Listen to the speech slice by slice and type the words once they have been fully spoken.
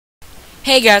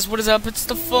Hey guys, what is up? It's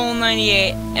the full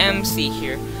 98 MC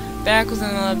here, back with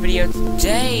another video.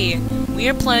 Today, we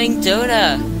are playing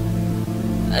Dota.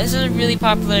 This is a really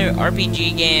popular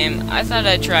RPG game. I thought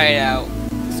I'd try it out.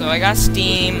 So I got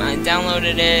Steam, I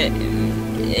downloaded it,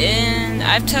 and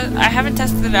I haven't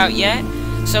tested it out yet.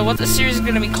 So what the series is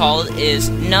going to be called is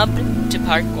Nub to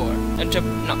Parkour.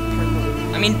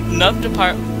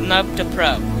 Nub to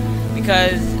Pro.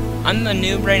 Because I'm a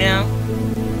noob right now.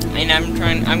 And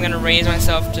I'm gonna raise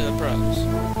myself to the pros.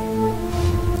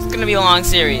 It's gonna be a long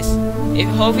series.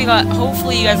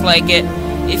 Hopefully you guys like it.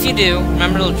 If you do,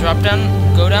 remember to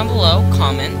go down below,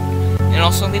 comment, and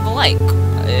also leave a like.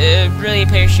 Really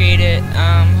appreciate it.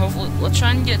 Hopefully, let's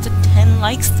try and get to 10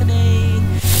 likes today.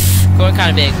 Going kind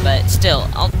of big, but still,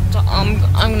 I'm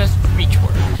gonna reach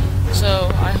for it. So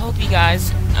I hope you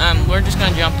guys. We're just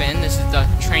gonna jump in. This is the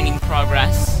training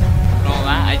progress and all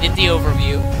that. I did the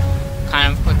overview.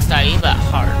 Kind of quick study, but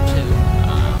hard too.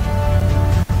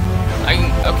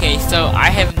 Okay, so I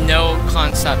have no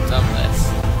concept of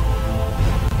this.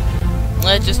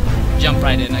 Let's just jump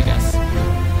right in, I guess.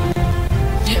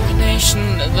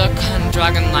 Divination, the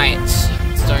Dragon Knight.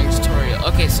 Starting tutorial.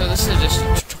 Okay, so this is just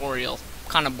a tutorial.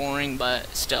 Kind of boring,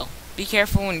 but still. Be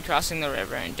careful when crossing the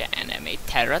river into enemy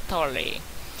territory.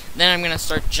 Then I'm gonna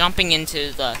start jumping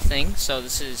into the thing. So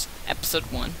this is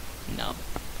episode 1. No.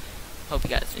 Hope you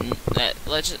guys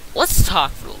let's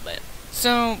talk for a little bit.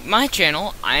 So my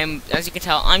channel, as you can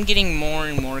tell, I'm getting more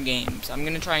and more games. I'm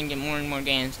gonna try and get more and more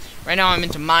games. Right now I'm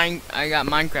into I got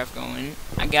Minecraft going.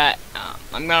 I'm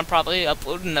gonna probably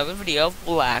upload another video of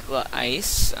Black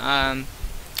Ice, and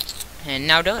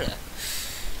now Dota.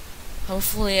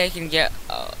 Hopefully I can get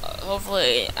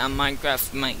hopefully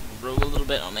Minecraft might grow a little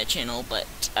bit on my channel, but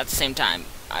at the same time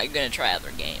I'm gonna try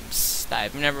other games that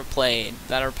I've never played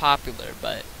that are popular,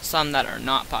 but some that are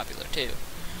not popular too.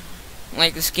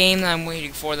 Like this game that I'm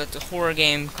waiting for, that's a horror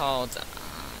game called,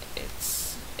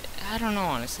 I don't know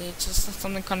honestly, it's just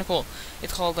something kind of cool.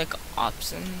 It's called like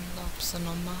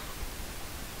Opsonoma.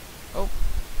 Oh.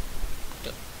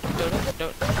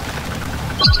 Dota.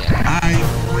 Yeah.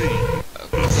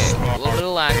 Okay, a little bit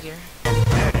of lag here.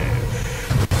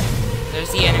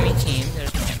 There's the enemy team,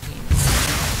 there's my team.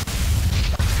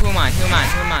 Who am I?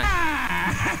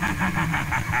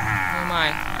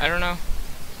 I don't know.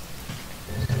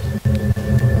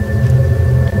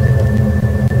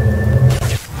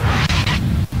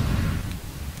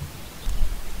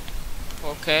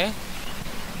 Okay.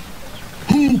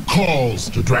 Who calls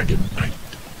the Dragon Knight?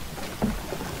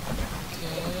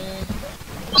 Okay.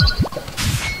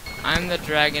 I'm the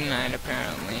Dragon Knight,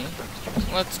 apparently.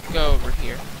 Let's go over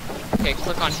here. Okay,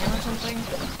 click on him or something?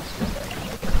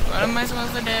 What am I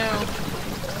supposed to do?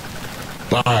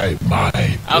 By my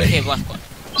blade. Okay, left one.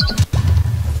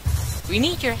 We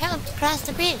need your help to cross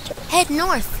the bridge. Head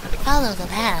north. Follow the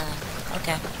path.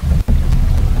 Okay.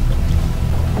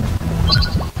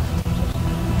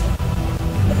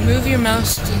 Move your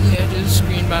mouse to the edge of the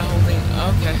screen by holding.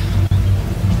 Okay.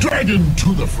 Dragon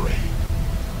to the fray.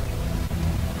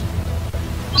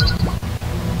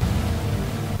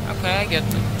 Okay, I get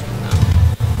them.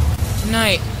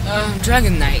 Tonight,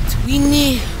 Dragon Knight, we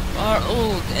need our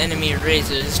old enemy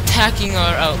raiders attacking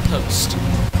our outpost.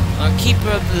 Keeper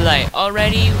of the Light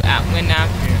already went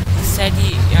after. He said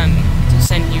to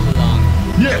send you along.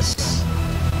 Yes.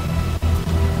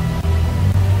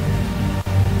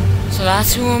 So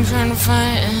that's who I'm trying to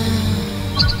find.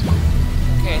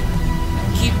 Okay.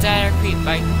 Keep that creep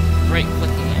by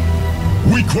right-clicking him.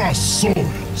 We cross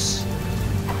swords.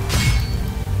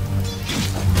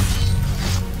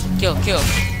 Kill.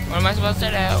 What am I supposed to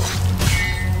do?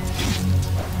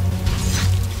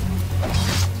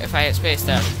 If I hit space,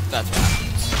 that's what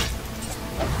happens.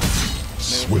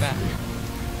 Move back.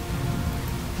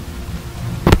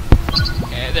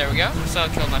 Okay, there we go. So I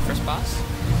killed my first boss.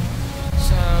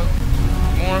 So,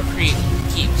 more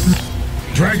keeps.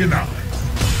 Dragon Eye.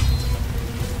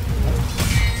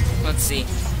 Let's see.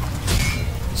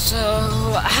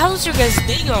 So, how's your guys'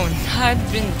 day going?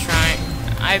 I've been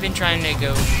trying to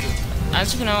go.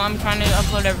 As you know, I'm trying to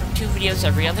upload 2 videos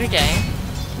every other day.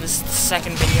 This is the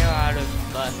second video out of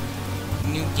the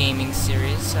new gaming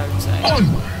series, I would say.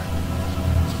 Onward.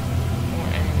 More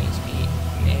enemies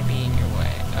maybe in your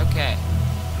way. Okay.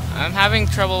 I'm having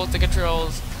trouble with the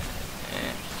controls.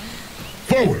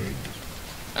 Forward.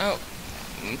 Oh.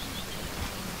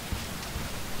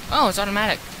 Oh, it's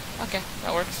automatic. Okay,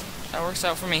 that works. That works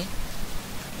out for me.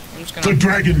 I'm just gonna... The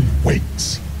dragon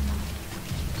waits.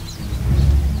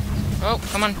 Oh,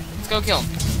 come on. Let's go kill him.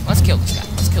 Let's kill this guy.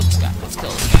 Let's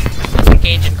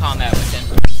engage in combat with him.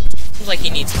 Seems like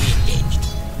he needs to be engaged.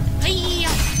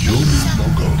 You need no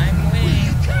go. I'm winning.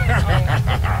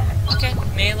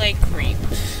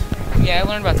 Yeah, I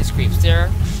learned about these creeps. They're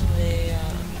actually,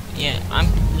 yeah, I'm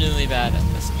really bad at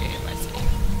this game, I think.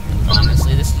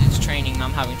 Honestly, this is training.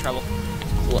 I'm having trouble.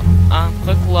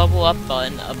 Click level up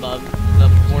button above the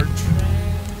portrait.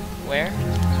 Where?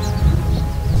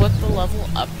 Click the level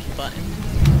up button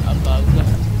above the.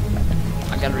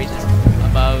 I gotta read this.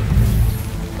 Above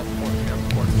the portrait.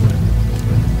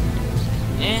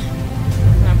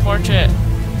 My portrait.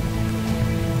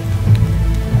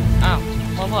 Oh,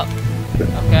 level up.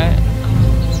 Okay.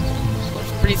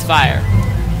 Let's breathe fire.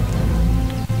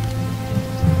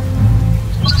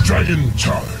 Dragon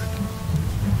charge.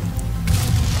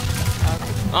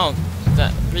 Oh,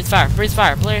 breathe fire, breathe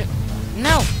fire, play.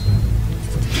 No!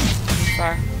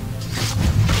 Fire.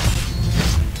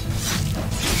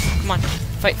 Come on,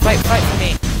 fight for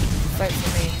me. Fight for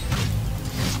me.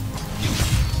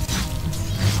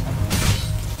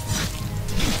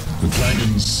 The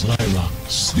dragon's sly rock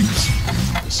sleeps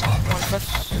in this harbor. The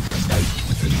night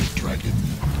within the dragon.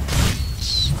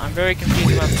 I'm very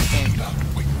confused about this game. Not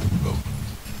wait the boat.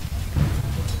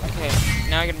 Okay,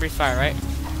 now I can breathe fire, right?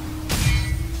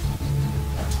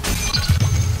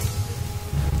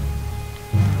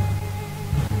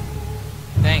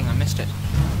 Dang, I missed it.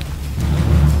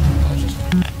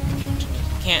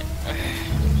 Can't.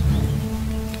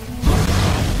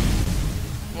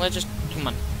 Let's just come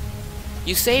on.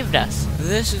 You saved us.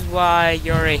 This is why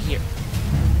you're right here.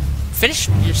 Finish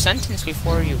your sentence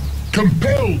before you.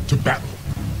 Compelled to battle.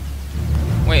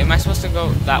 Wait, am I supposed to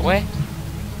go that way?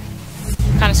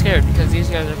 I'm kind of scared because these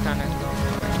guys are kind of.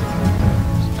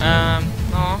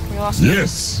 Oh, we lost him.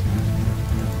 Yes.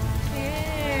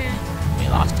 Yeah, we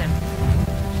lost him.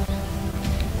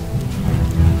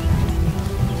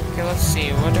 Okay, let's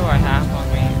see. What do I have on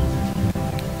me?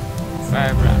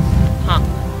 Fire breath. Huh.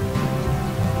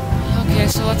 Okay,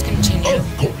 so let's continue.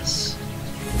 Of course.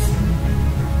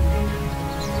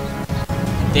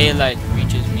 Daylight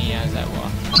reaches me as I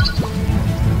walk.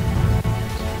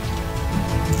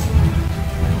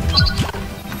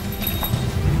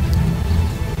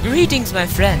 Greetings, my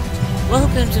friend.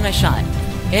 Welcome to my shop.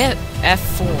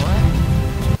 F4.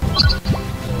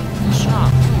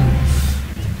 Shop.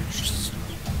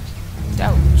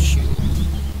 Stout shoe.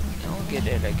 I'll get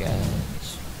it, I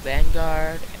guess.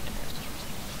 Vanguard.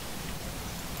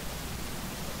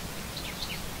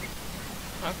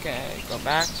 Okay, go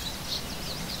back.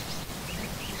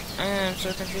 I'm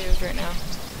so confused right now.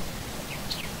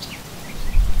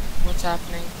 What's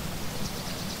happening?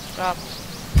 Stop.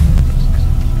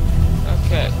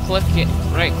 Okay, click it.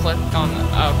 Right click on the.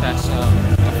 Okay, so.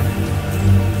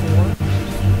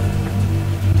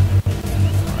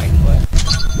 Right click.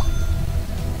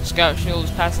 Scout shield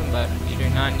is passive button. You do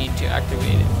not need to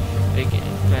activate it. They get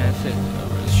benefit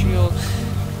over the shield.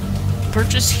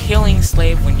 Purchase healing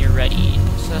slave when you're ready.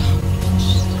 So.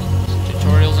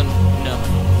 Tutorials and. No.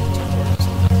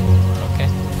 Okay.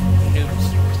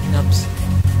 Nubs.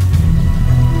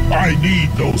 I need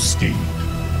those steed.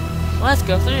 Let's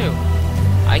go through.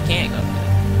 I can't go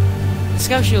through. The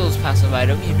scout shield is passive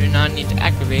item. You do not need to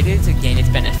activate it to gain its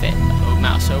benefit.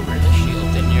 Mouse over the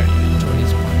shield in your inventory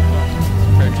is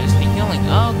purchase the healing.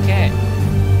 Okay.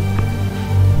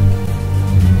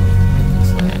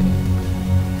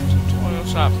 Tutorial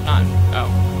shop. Not. Oh.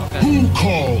 Okay. Who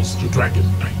calls the Dragon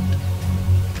Knight?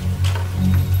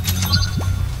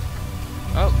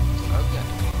 Oh. Okay.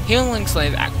 Healing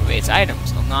slave activates items,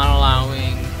 so not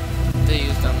allowing to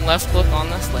use them. Left click on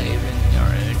the slave in your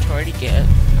inventory to get.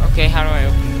 Okay, how do I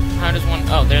open? How does one?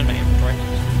 Oh, there's my inventory.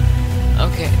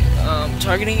 Okay,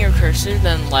 targeting your cursor,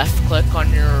 then left click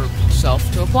on yourself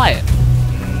to apply it.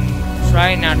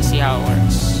 Try now to see how it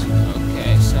works.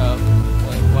 Okay, so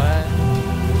wait, what?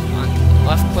 On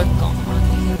left click on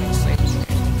the slave.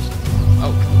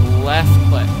 Oh, left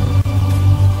click.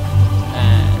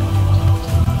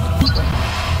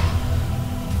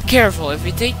 Careful, if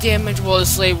you take damage while the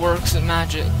slave works, the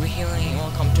magic, the healing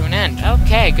will come to an end.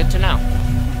 Okay, good to know.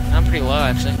 I'm pretty low,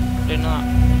 actually. Did not.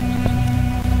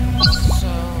 So,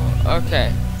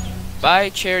 okay. Buy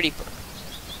charity.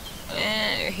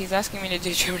 He's asking me to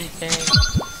do charity things.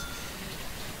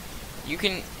 You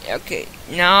can, okay,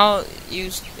 now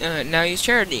use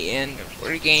charity and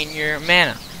regain your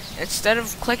mana. Instead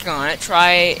of clicking on it,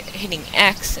 try hitting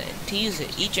X to use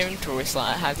it. Each inventory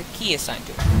slot has a key assigned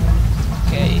to it.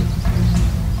 Okay.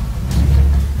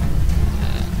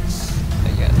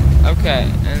 Okay,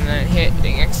 and then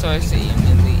hitting X twice to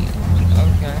immediately.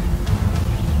 Okay.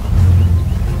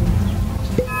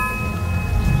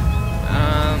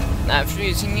 After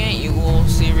using it, you will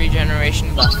see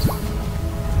regeneration buff.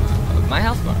 My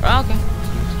health bar. Oh, okay.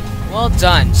 Well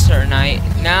done, Sir Knight.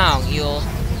 Now you'll.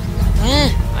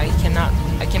 I cannot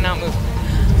I cannot move.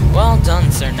 Well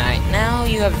done, Sir Knight. Now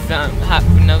you have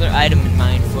another item in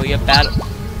mind for your battle.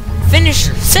 Finish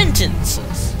your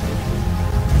sentences.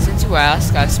 Since you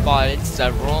ask, I spotted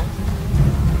several.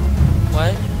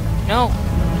 What? No.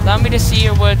 Allow me to see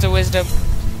your words of wisdom.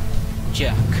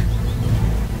 Jack.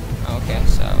 Okay,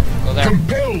 so go there.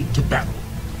 Compelled to battle.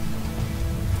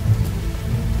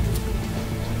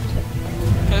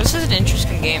 So this is an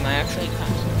interesting game. I actually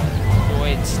kind of enjoy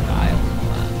its style a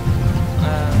lot.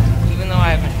 Even though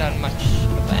I haven't done much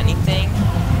of anything,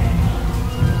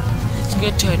 it's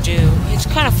good to do. It's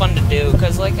kind of fun to do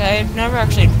because, like, I've never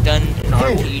actually done an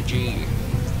RPG.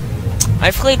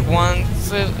 I played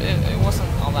once. It wasn't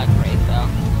all that great though.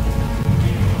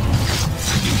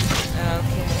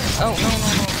 Okay. Oh no!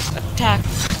 Attack!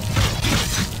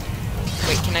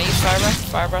 Wait, can I use fire breath?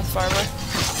 Fire breath! Fire breath!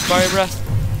 Fire breath!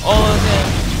 All of them!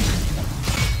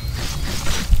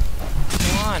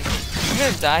 Come on! I'm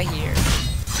gonna die here.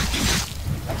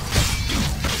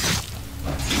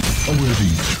 A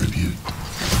worthy tribute.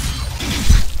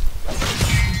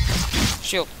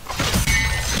 Shield.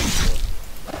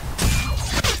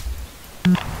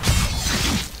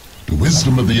 The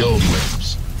wisdom of the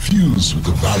Eldwebs, fused with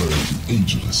the valor of the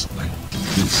ageless light.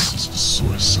 This is the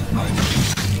source of my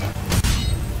being.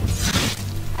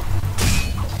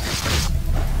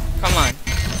 Come on.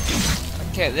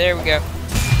 Okay, there we go.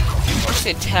 I wish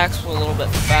the attacks were a little bit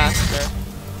faster.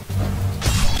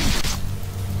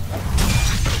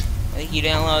 I think you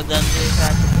download them to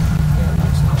attack.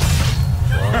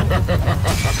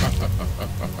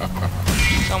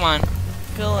 Come on.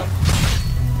 Kill him.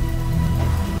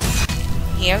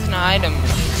 He has an item in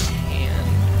his hand.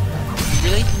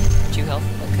 Really? 2 health?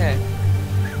 Okay.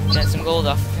 Get some gold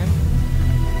off of him.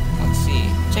 Let's see.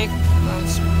 Take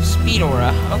speed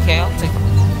aura. Okay, I'll take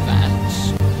that.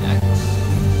 Next.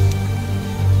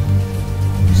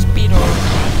 Speed aura.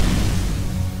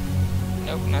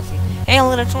 Nope, nothing. Hey, I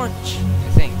lit a torch,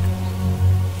 I think.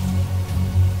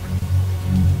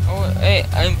 Oh, hey,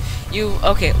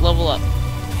 okay, level up.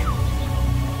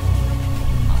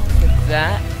 I'll take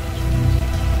that.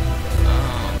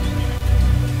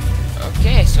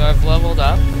 Okay, so I've leveled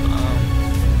up.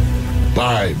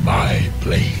 Buy my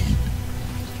blade.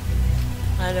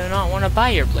 I do not want to buy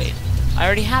your blade. I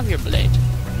already have your blade.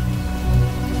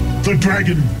 The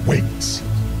dragon waits.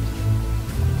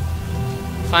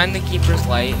 Find the Keeper's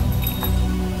Light.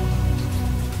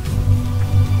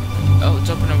 Oh, it's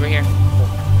open over here.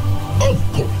 Of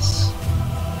course.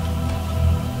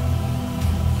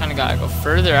 Kinda gotta go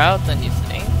further out than you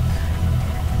think.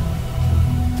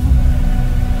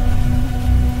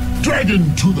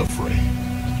 Dragon to the fray.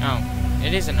 Oh,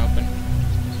 it isn't open.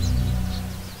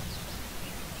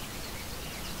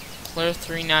 Clear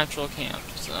 3 natural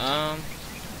camps. Oh,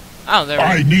 there we go.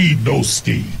 I need no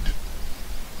steed.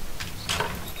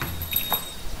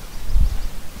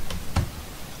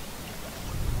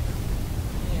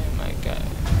 Yeah, my god.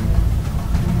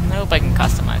 I hope I can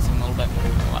customize him a little bit more.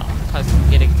 Well,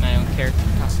 getting my own character to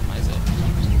customize it.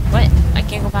 What? I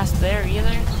can't go past there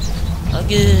either?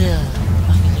 Ugly.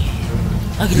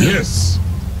 Ugly. Yes.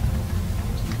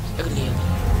 Ugly.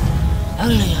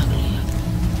 Ugly. Ugly.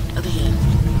 Ugly.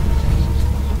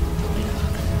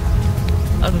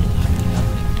 Ugly.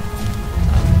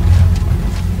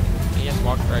 He just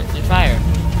walked right through fire.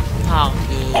 How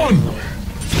good. Onward.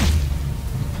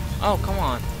 Oh, come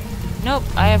on. Nope,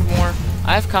 I have more.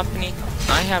 I have company.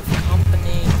 I have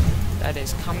company that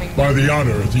is coming. By the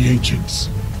honor of the ancients.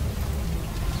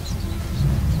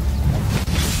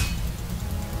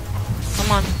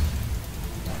 Come on.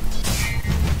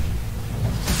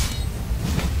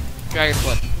 Dragon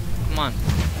Flip. Come on.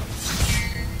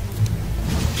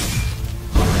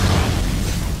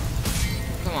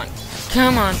 Come on.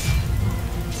 Come on.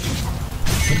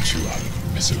 Get you out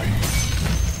of misery.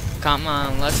 Come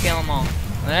on. Let's kill them all.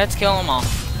 Let's kill them all.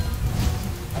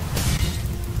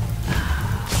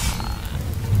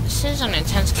 This is an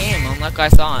intense game, unlike I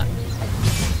thought. I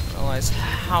realize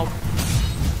how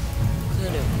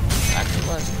good it actually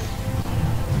was.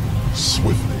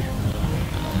 Swiftly.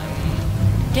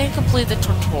 Did complete the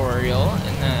tutorial,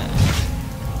 and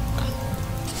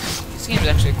these games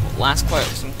actually last quite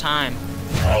some time.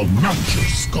 I'll knock your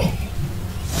skull.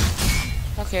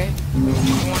 Okay. You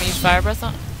want to use fire breath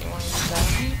on? You want to use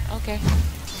that? Okay.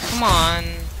 Come on.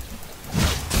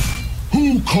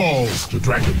 Who calls the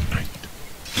Dragon Knight?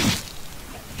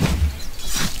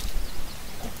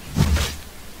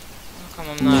 How come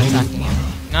I'm not attacking him?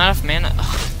 Not enough mana.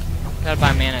 Ugh. Gotta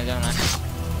buy mana, don't I?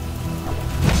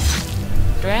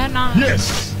 Do I not?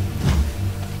 Yes.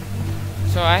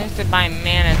 So I have to buy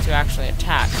mana to actually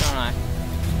attack, don't I?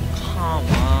 Come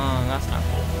on, that's not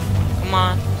cool. Come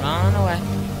on, run away.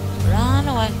 Run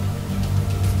away.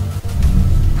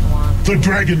 Come on. The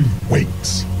dragon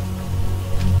waits.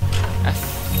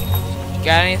 You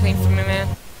got anything for me, man?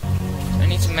 I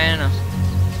need some mana.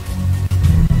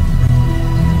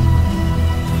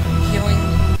 Healing.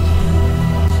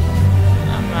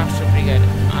 I'm actually pretty good.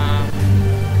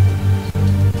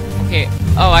 Okay.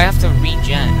 Oh, I have to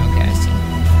regen. Okay, I see.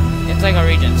 It's like a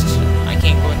regen system. I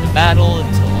can't go into battle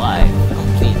until I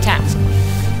complete tasks.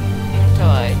 Until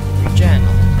I regen a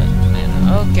little bit of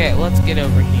mana. Okay, let's get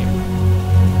over here.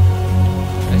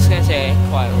 It's gonna take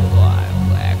quite a while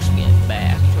to actually get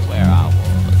back to where I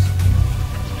was.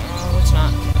 No, it's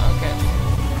not. Okay.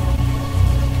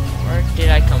 Where did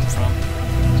I come from?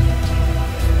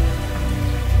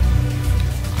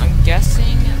 I'm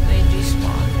guessing they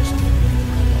despawned or something.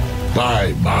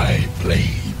 By my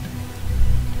blade.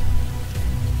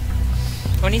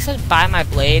 When he says buy my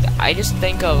blade, I just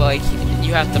think of like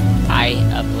you have to buy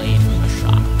a blade from a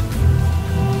shop.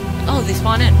 Oh, they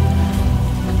spawn in.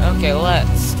 Okay,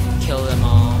 let's kill them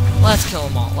all. Let's kill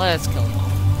them all. Let's kill them all.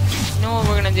 You know what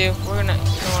we're gonna do? You know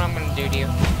what I'm gonna do to you?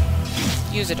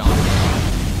 Use it on you.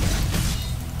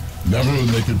 Never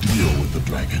make a deal with the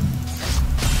dragon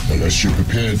unless you're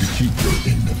prepared to keep your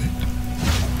end of it.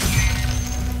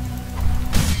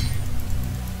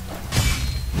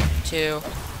 2,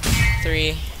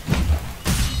 3,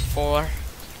 4,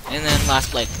 and then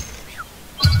last blade.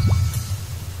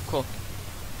 Cool.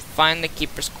 Find the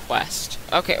keeper's quest.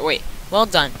 Okay, wait. Well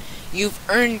done. You've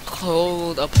earned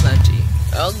gold aplenty.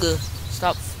 Ugh.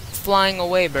 Stop flying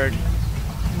away, bird.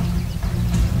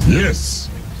 Yes.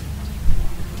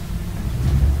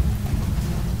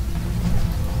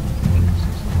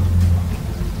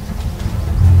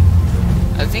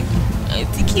 I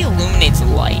think he illuminates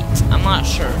light. I'm not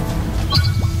sure.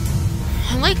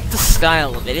 I like the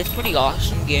style of it. It's a pretty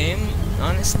awesome game,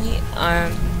 honestly.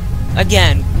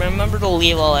 Again, remember to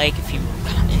leave a like if you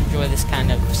enjoy this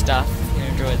kind of stuff. If you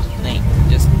enjoy like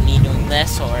just me doing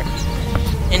this,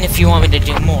 and if you want me to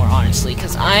do more, honestly,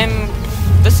 because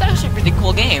this is actually a pretty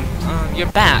cool game.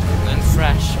 You're back and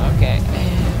fresh. Okay.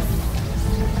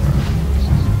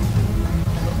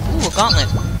 Ooh, a gauntlet.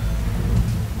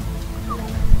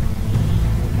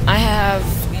 I have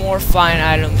more fine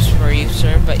items for you,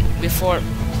 sir, but before,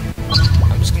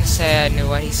 I'm just gonna say I knew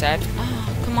what he said.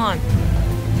 Oh, come on.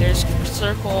 There's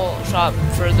circle shop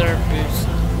further boost.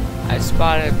 I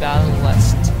spotted battle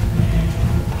west.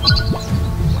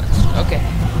 Okay.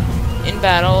 In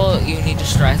battle, you need to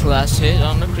strike the last hit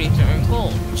on the creature in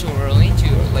gold. Too early,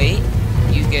 too late,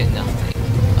 you get nothing.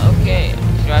 Okay,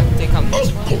 do I have to come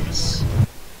this way? Of course.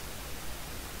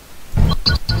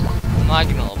 I'm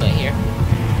lagging a little bit here.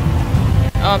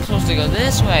 Oh, I'm supposed to go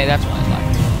this way. That's why I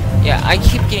like. Yeah, I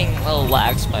keep getting little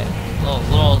lag spikes,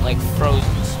 little like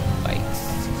frozen spikes.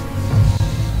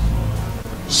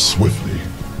 Swiftly.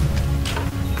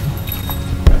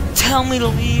 Tell me to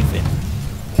leave, and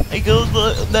I go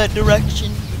that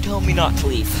direction. You tell me not to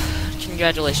leave.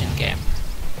 Congratulations, game.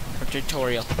 Or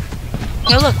tutorial.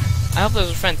 Hey, look. I hope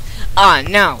those are friends.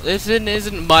 Now this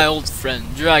isn't my old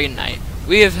friend Dragon Knight.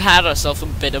 We have had ourselves a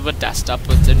bit of a dust up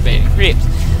with invading creeps.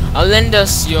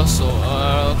 Alendas Yoso.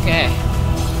 Okay.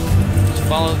 Let's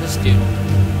follow this dude.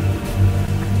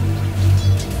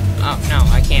 Oh, no,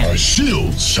 I can't. Our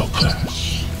shields shall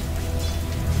clash.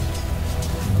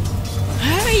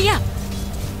 Hurry up!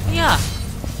 Yeah.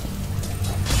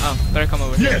 Oh, better come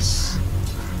over here. Yes.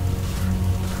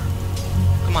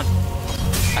 Come on.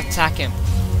 Attack him.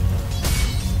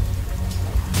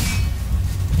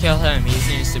 Kill him. He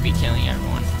seems to be killing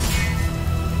everyone.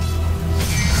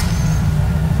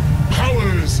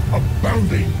 Powers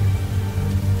abounding.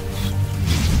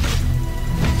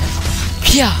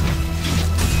 Yeah.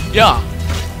 Yeah.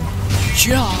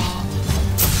 Yeah.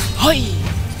 Hi.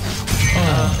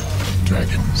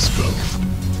 Dragon's bow.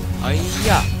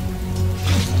 Yeah.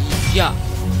 Yeah.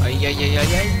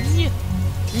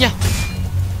 Yeah.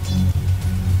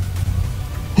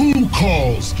 Who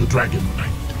calls the Dragon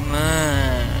Knight?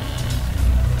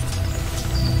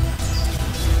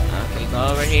 Okay, go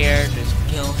over here. Just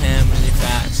kill him really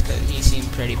fast because he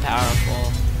seemed pretty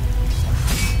powerful.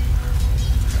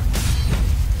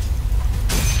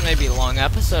 Maybe a long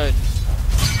episode.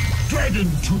 Dragon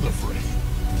to the fray.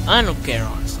 I don't care,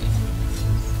 honestly.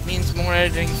 Means more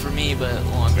editing for me, but a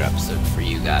longer episode for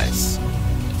you guys.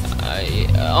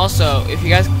 Also, if you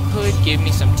guys could give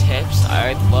me some tips,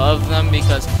 I'd love them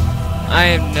because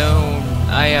I have no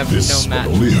match. This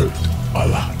only hurt a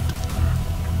lot.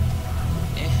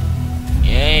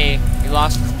 Yay, we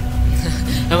lost.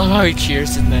 I love how he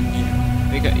cheers and then,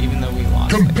 we got, even though we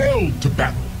lost. Compelled to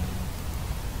battle.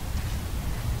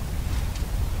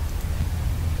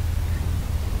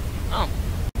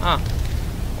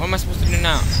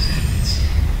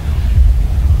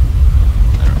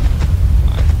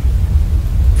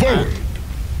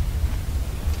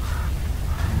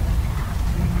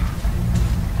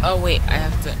 wait, I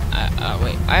have to.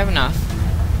 Wait, I have enough.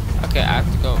 Okay, I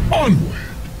have to go. Onward!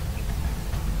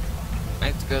 I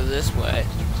have to go this way.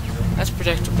 That's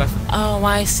protected by. Oh,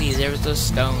 I see. There was those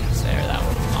stones there that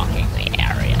were blocking the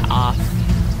area off.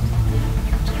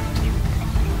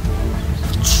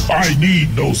 I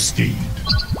need no steed.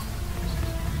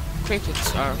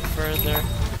 Crickets are further.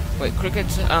 Wait,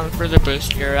 crickets further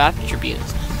boost your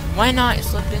attributes. Why not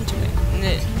slip into it?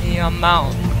 The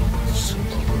amount.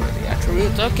 The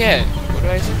attributes. Okay. What do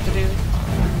I have to do?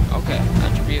 Okay,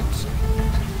 attributes.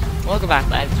 Welcome back,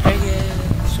 lads.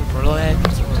 Super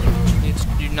legs. Attributes.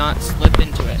 Do not slip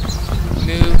into it.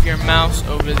 Move your mouse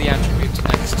over the attributes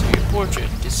next to your portrait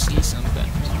to see something.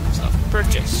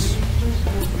 Self-purchase.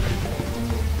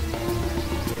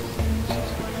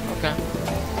 Okay.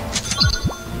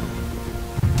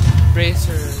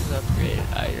 Bracers upgraded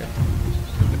item.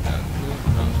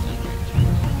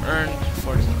 Earn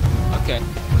 40. Okay.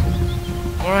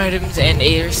 More items and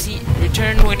a receipt.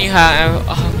 Return when you have.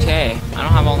 Okay. I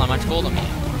don't have all that much gold on me.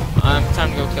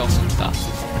 Time to go kill some stuff.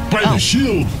 By the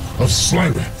shield of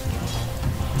Slyra.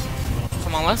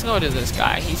 Come on, let's go to this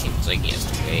guy. He seems like he has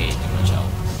way too much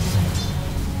health.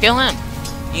 Kill him.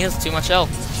 He has too much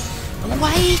health.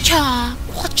 Watcha!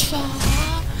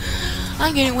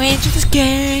 I'm getting way into this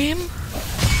game.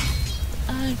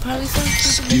 I'm probably so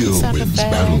Skill wins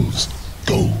battles.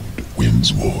 Gold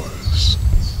wins wars.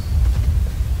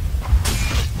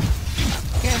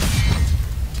 Okay.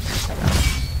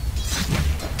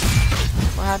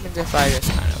 What happens if I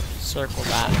just kind of circle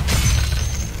that?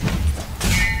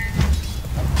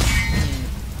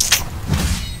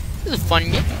 This is a fun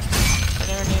game. I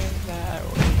don't even that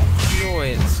or enjoy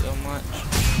it so much.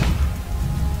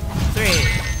 3.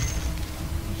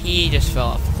 He just fell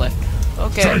off the cliff.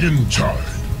 Okay. Dragon charge.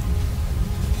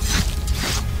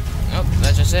 Oh,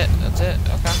 that's just it. That's it.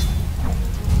 Okay.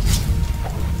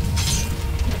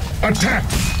 Attack.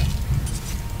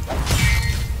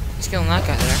 He's killing that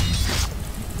guy there.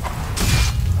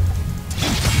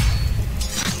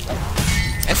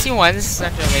 I see why this is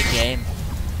such a big game.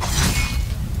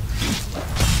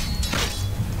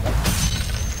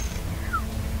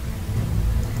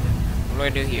 What do I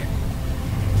do here?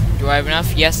 Do I have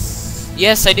enough? Yes.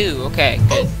 Yes, I do. Okay,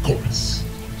 good. Of course.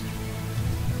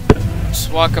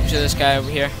 Just walk up to this guy over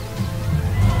here.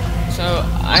 So,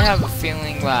 I have a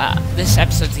feeling that this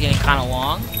episode's getting kind of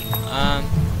long.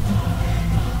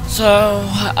 So,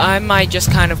 I might just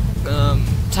kind of,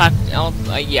 talk,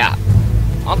 yeah.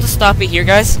 I'll just stop it here,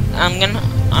 guys. I'm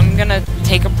gonna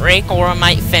take a break, or I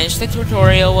might finish the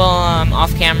tutorial while I'm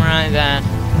off camera, and then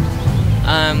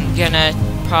I'm gonna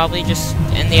probably just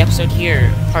end the episode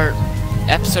here.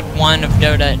 Episode 1 of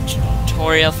Dota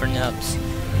tutorial for noobs.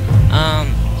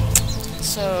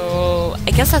 So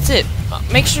I guess that's it.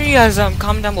 Make sure you guys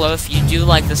comment down below if you do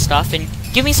like this stuff, and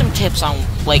give me some tips on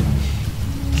like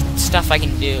stuff I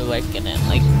can do, like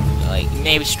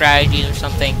maybe strategies or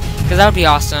something, because that would be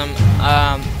awesome.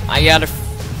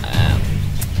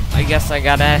 I guess I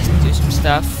gotta do some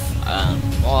stuff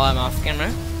while I'm off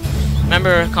camera.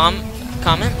 Remember,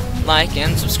 comment, like,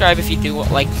 and subscribe if you do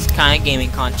like this kind of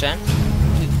gaming content.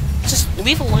 Just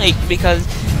leave a like, because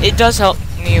it does help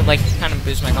me like kind of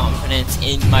boost my confidence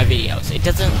in my videos.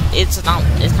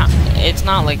 It's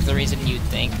not like the reason you'd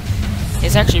think.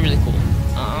 It's actually really cool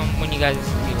when you guys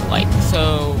leave a like.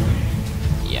 So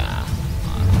yeah,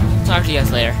 talk to you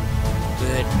guys later.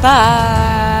 Goodbye.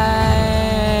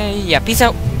 Yeah, peace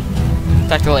out.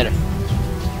 Talk to you later.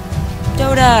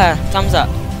 Dota, thumbs up.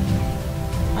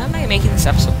 Why am I making this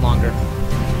episode longer?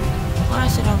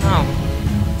 Honestly, don't know.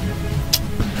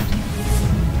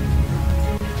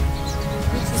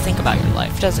 Makes you think about your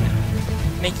life, doesn't it?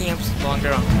 Making episodes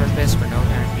longer on purpose for no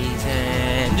apparent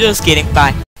reason. Just kidding.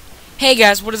 Bye. Hey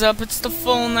guys, what is up? It's the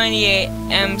full 98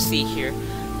 MC here,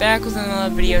 back with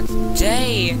another video.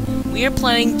 Today, we are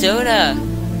playing Dota.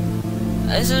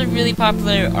 This is a really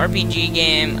popular RPG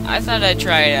game. I thought I'd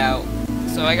try it out.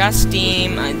 So I got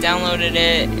Steam, I downloaded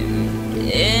it,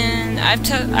 and I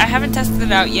haven't tested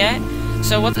it out yet.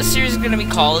 So what the series is going to be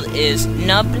called is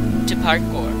Nub to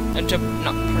Parkour.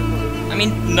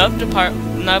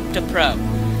 Nub to Pro.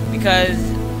 Because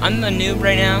I'm a noob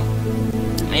right now,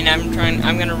 and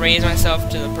I'm gonna raise myself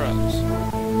to the pros.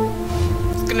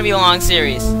 It's gonna be a long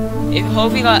series.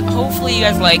 Hopefully you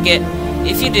guys like it.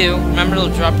 If you do, remember to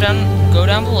go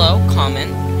down below,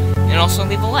 comment, and also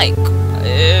leave a like.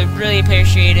 Really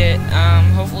appreciate it.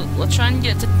 Hopefully, let's try and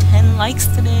get to 10 likes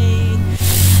today.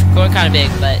 Going kind of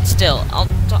big, but still,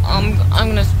 I'm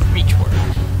gonna reach for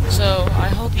it. So I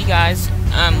hope you guys.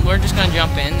 We're just gonna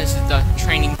jump in. This is the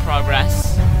training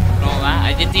progress and all that.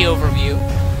 I did the overview.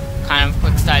 kind of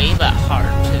quick study, but hard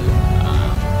too.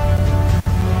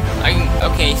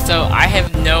 Okay, so I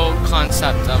have no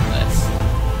concept of this.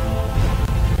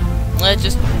 Let's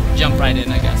just jump right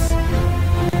in, I guess.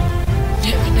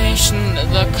 Divination,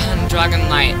 the Dragon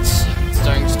Knights,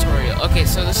 starting tutorial. Okay,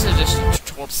 so this is just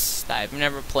tutorials that I've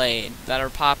never played that are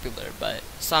popular, but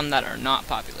some that are not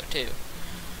popular too.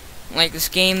 Like this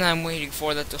game that I'm waiting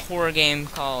for, that's a horror game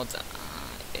called,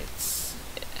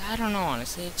 I don't know,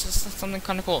 honestly, it's just something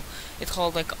kind of cool. It's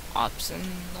called like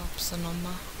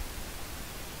Opsinoma.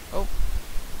 Oh.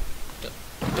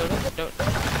 Dota.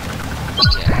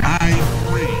 Yeah.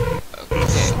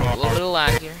 Okay, a little bit of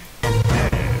lag here.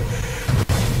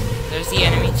 There's the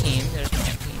enemy team. There's the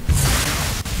enemy team.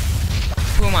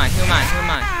 Who am I?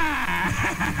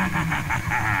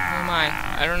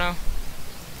 I don't know.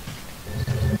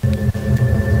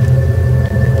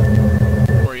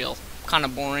 Tutorial. Kind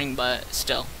of boring, but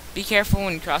still. Be careful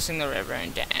when crossing the river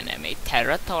into enemy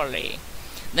territory.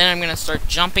 Then I'm gonna start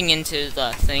jumping into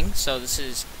the thing. So this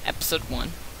is episode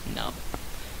 1. No.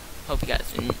 Hope you guys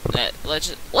didn't.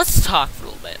 Let's talk for a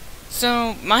little bit.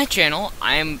 So my channel,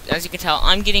 as you can tell,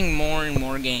 I'm getting more and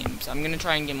more games. I'm gonna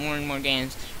try and get more and more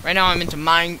games. Right now I'm into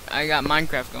I got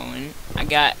Minecraft going.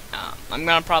 I'm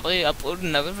gonna probably upload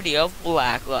another video of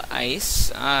Black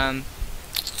Ice. And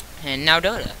now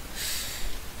Dota.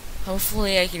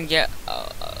 Hopefully I can get,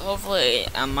 hopefully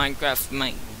Minecraft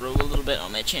might grow a little bit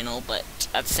on my channel, but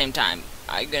at the same time,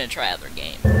 I'm gonna try other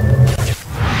games.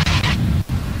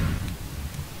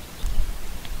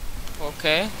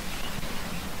 Okay.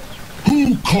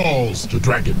 Who calls the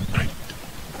Dragon Knight?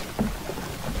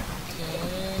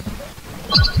 Okay.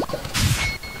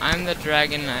 I'm the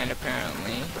Dragon Knight,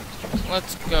 apparently.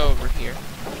 Let's go over here.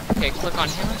 Okay, click on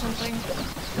him or something?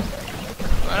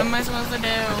 What am I supposed to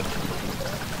do?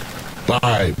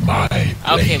 By my blade.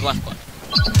 Okay, left one.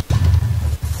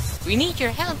 We need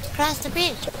your help to cross the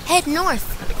bridge. Head north.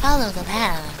 Follow the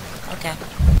path. Okay.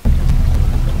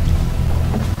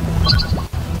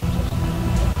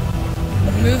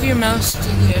 Move your mouse to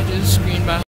the edge of the screen by